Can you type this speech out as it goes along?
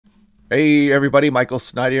Hey everybody, Michael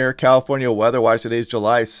Snyder here, California Weather Watch. Today's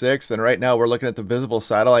July 6th, and right now we're looking at the visible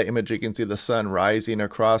satellite image. You can see the sun rising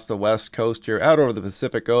across the west coast here, out over the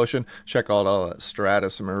Pacific Ocean. Check out all that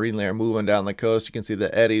stratus and marine layer moving down the coast. You can see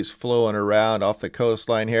the eddies flowing around off the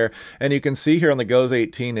coastline here, and you can see here on the GOES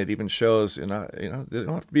 18, it even shows, they don't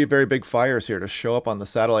have to be very big fires here to show up on the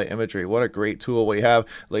satellite imagery. What a great tool we have.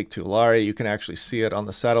 Lake Tulare, you can actually see it on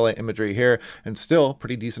the satellite imagery here, and still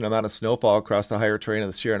pretty decent amount of snowfall across the higher terrain of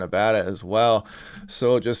the Sierra Nevada as well.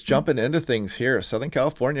 So just jumping into things here, Southern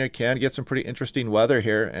California can get some pretty interesting weather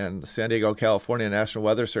here, and the San Diego, California National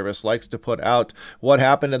Weather Service likes to put out what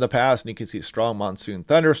happened in the past, and you can see strong monsoon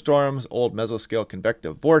thunderstorms, old mesoscale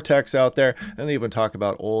convective vortex out there, and they even talk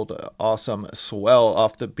about old awesome swell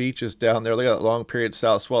off the beaches down there. Look at that long period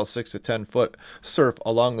south swell, 6 to 10 foot surf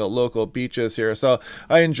along the local beaches here. So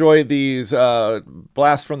I enjoy these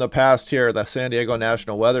blasts from the past here, the San Diego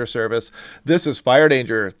National Weather Service. This is fire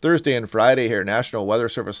danger Thursday and Friday here, National Weather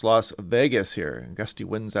Service Las Vegas here. Gusty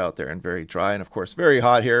winds out there and very dry, and of course very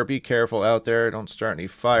hot here. Be careful out there, don't start any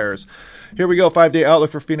fires. Here we go, 5-day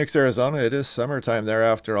outlook for Phoenix, Arizona. It is summertime there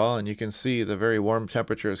after all, and you can see the very warm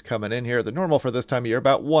temperatures coming in here. The normal for this time of year,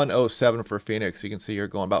 about 107 for Phoenix. You can see you're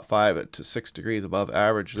going about 5 to 6 degrees above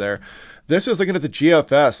average there. This is looking at the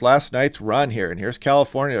GFS, last night's run here, and here's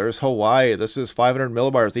California, there's Hawaii. This is 500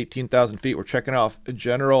 millibars, 18,000 feet. We're checking off a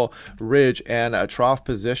general ridge and a trough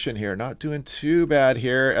position here. Not doing too bad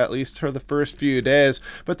here, at least for the first few days,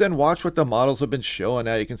 but then watch what the models have been showing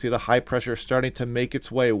now. You can see the high pressure starting to make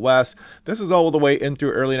its way west. This is all the way in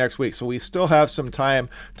through early next week, so we still have some time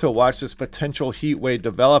to watch this potential heat wave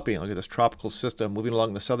developing. Look at this tropical system moving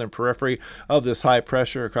along the southern periphery of this high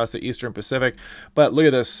pressure across the eastern Pacific. But look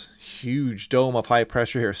at this huge dome of high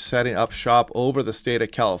pressure here setting up shop over the state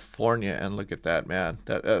of California, and look at that, man.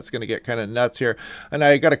 That's going to get kind of nuts here. And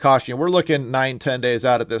I got to caution you, we're looking 9-10 days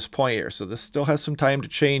out at this point here, so this still has some time to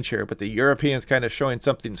change here, but the Europeans kind of showing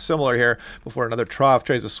something similar here before another trough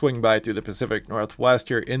tries to swing by through the Pacific Northwest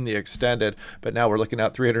here in the extended. But now we're looking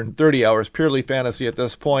at 330 hours, purely fantasy at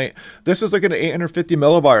this point. This is looking at 850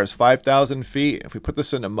 millibars, 5,000 feet. If we put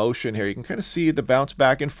this into motion here, you can kind of see the bounce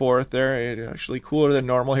back and forth there. It's actually cooler than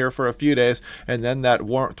normal here for a few days, and then that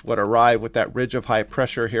warmth would arrive with that ridge of high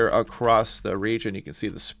pressure here across the region. You can see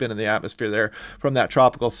the spin in the atmosphere there from that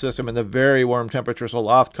tropical system, and the very warm temperatures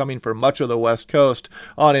aloft coming for much of the west coast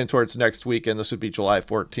on in towards next weekend. This would be July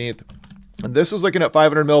 14th. And this is looking at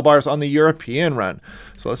 500 millibars on the European run.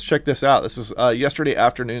 So let's check this out. This is yesterday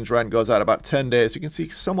afternoon's run, goes out about 10 days. You can see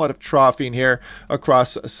somewhat of troughing here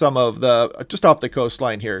across some of the, just off the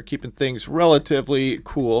coastline here, keeping things relatively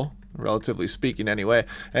cool, relatively speaking anyway.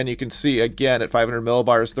 And you can see again at 500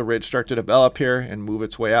 millibars the ridge start to develop here and move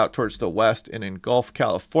its way out towards the west and engulf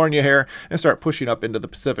California here and start pushing up into the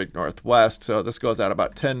Pacific Northwest. So this goes out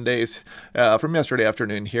about 10 days from yesterday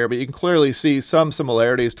afternoon here, but you can clearly see some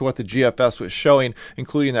similarities to what the GFS was showing,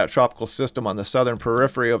 including that tropical system on the southern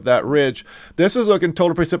periphery of that ridge. This is looking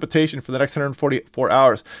total precipitation for the next 144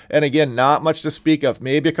 hours, and again, not much to speak of.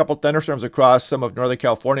 Maybe a couple thunderstorms across some of Northern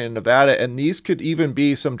California and Nevada, and these could even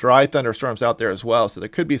be some dry thunderstorms out there as well. So there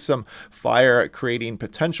could be some fire creating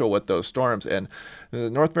potential with those storms. And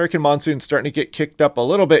the North American monsoon starting to get kicked up a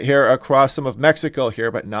little bit here across some of Mexico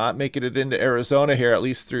here, but not making it into Arizona here, at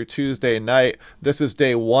least through Tuesday night. This is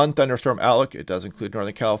day 1 thunderstorm outlook. It does include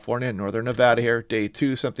Northern California and Northern Nevada here. Day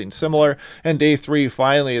 2, something similar. And day 3,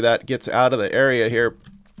 finally, that gets out of the area here.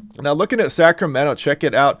 Now looking at Sacramento, check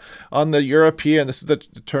it out on the European. This is the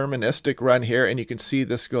deterministic run here, and you can see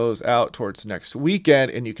this goes out towards next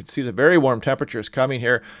weekend, and you can see the very warm temperatures coming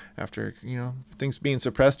here after, things being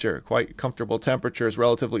suppressed here. Quite comfortable temperatures,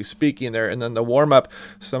 relatively speaking there. And then the warm up,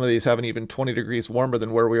 some of these having even 20 degrees warmer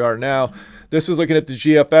than where we are now. This is looking at the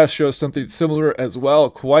GFS, shows something similar as well.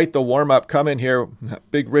 Quite the warm up coming here. That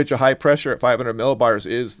big ridge of high pressure at 500 millibars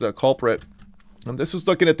is the culprit. And this is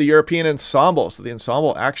looking at the European ensemble. So the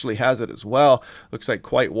ensemble actually has it as well. Looks like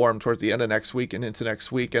quite warm towards the end of next week and into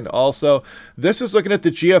next weekend also. This is looking at the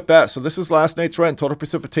GFS. So this is last night's run, total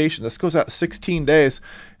precipitation. This goes out 16 days.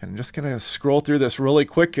 And I'm just going to scroll through this really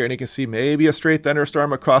quick here, and you can see maybe a stray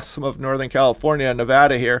thunderstorm across some of Northern California and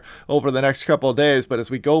Nevada here over the next couple of days. But as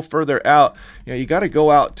we go further out, you got to go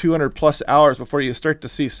out 200 plus hours before you start to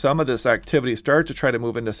see some of this activity start to try to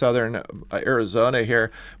move into southern Arizona here,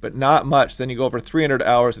 but not much. Then you go over 300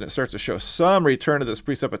 hours and it starts to show some return of this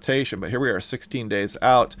precipitation. But here we are 16 days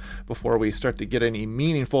out before we start to get any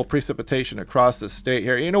meaningful precipitation across the state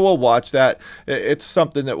here. We'll watch that. It's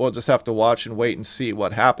something that we'll just have to watch and wait and see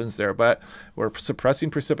what happens. happens there. But we're suppressing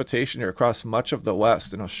precipitation here across much of the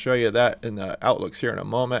west, and I'll show you that in the outlooks here in a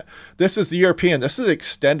moment. This is the European. This is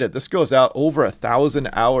extended. This goes out over 1,000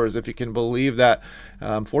 hours, if you can believe that.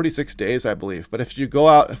 46 days, I believe. But if you go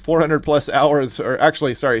out 400 plus hours, or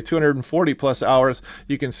actually, sorry, 240 plus hours,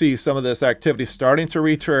 you can see some of this activity starting to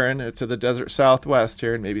return to the desert southwest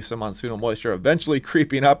here, and maybe some monsoonal moisture eventually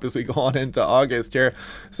creeping up as we go on into August here.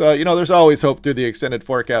 So, you know, there's always hope through the extended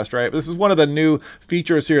forecast, right? This is one of the new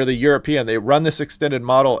features here, the European. They run this extended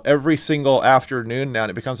model every single afternoon now, and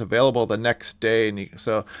it becomes available the next day. And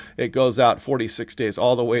so it goes out 46 days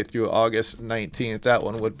all the way through August 19th. That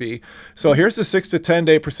one would be. So here's the 6 to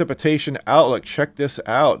 10-day precipitation outlook. Check this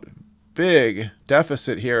out. Big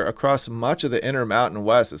deficit here across much of the Intermountain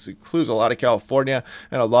West. This includes a lot of California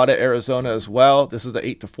and a lot of Arizona as well. This is the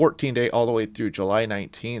 8 to 14 day all the way through July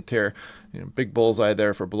 19th here. You know, big bullseye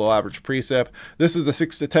there for below average precip. This is the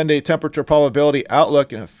 6 to 10 day temperature probability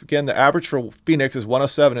outlook. And if, again, the average for Phoenix is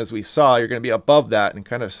 107, as we saw, you're going to be above that, and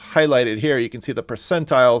kind of highlighted here. You can see the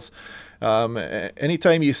percentiles.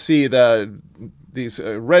 Anytime you see these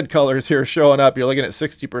red colors here showing up, you're looking at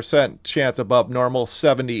 60% chance above normal,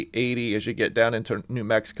 70, 80 as you get down into New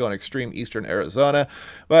Mexico and extreme eastern Arizona.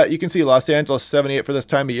 But you can see Los Angeles, 78 for this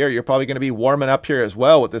time of year. You're probably going to be warming up here as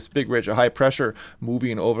well with this big ridge of high pressure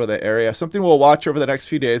moving over the area. Something we'll watch over the next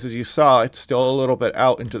few days. As you saw, it's still a little bit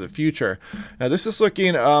out into the future. Now this is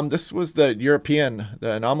looking, this was the European,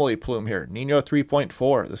 the anomaly plume here, Nino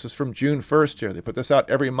 3.4. This is from June 1st here. They put this out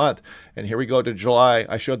every month. And here we go to July.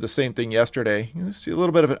 I showed the same thing yesterday. You see a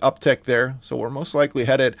little bit of an uptick there. So we're most likely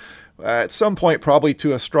headed at some point probably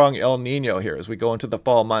to a strong El Nino here as we go into the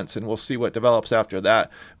fall months, and we'll see what develops after that.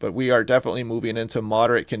 But we are definitely moving into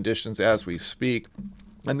moderate conditions as we speak.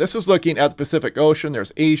 And this is looking at the Pacific Ocean.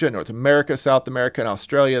 There's Asia, North America, South America, and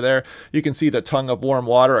Australia there. You can see the tongue of warm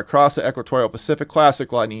water across the equatorial Pacific,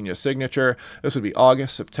 classic La Nina signature. This would be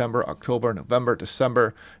August, September, October, November,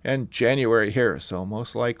 December, and January here. So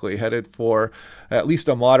most likely headed for at least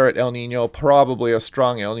a moderate El Nino, probably a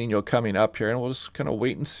strong El Nino coming up here. And we'll just kind of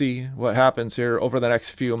wait and see what happens here over the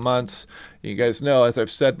next few months. You guys know, as I've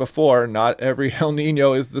said before, not every El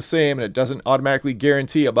Nino is the same, and it doesn't automatically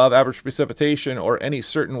guarantee above average precipitation or any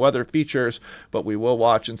certain weather features, but we will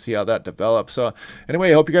watch and see how that develops. So anyway,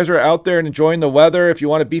 I hope you guys are out there and enjoying the weather. If you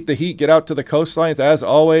want to beat the heat, get out to the coastlines as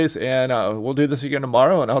always, and we'll do this again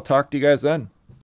tomorrow, and I'll talk to you guys then.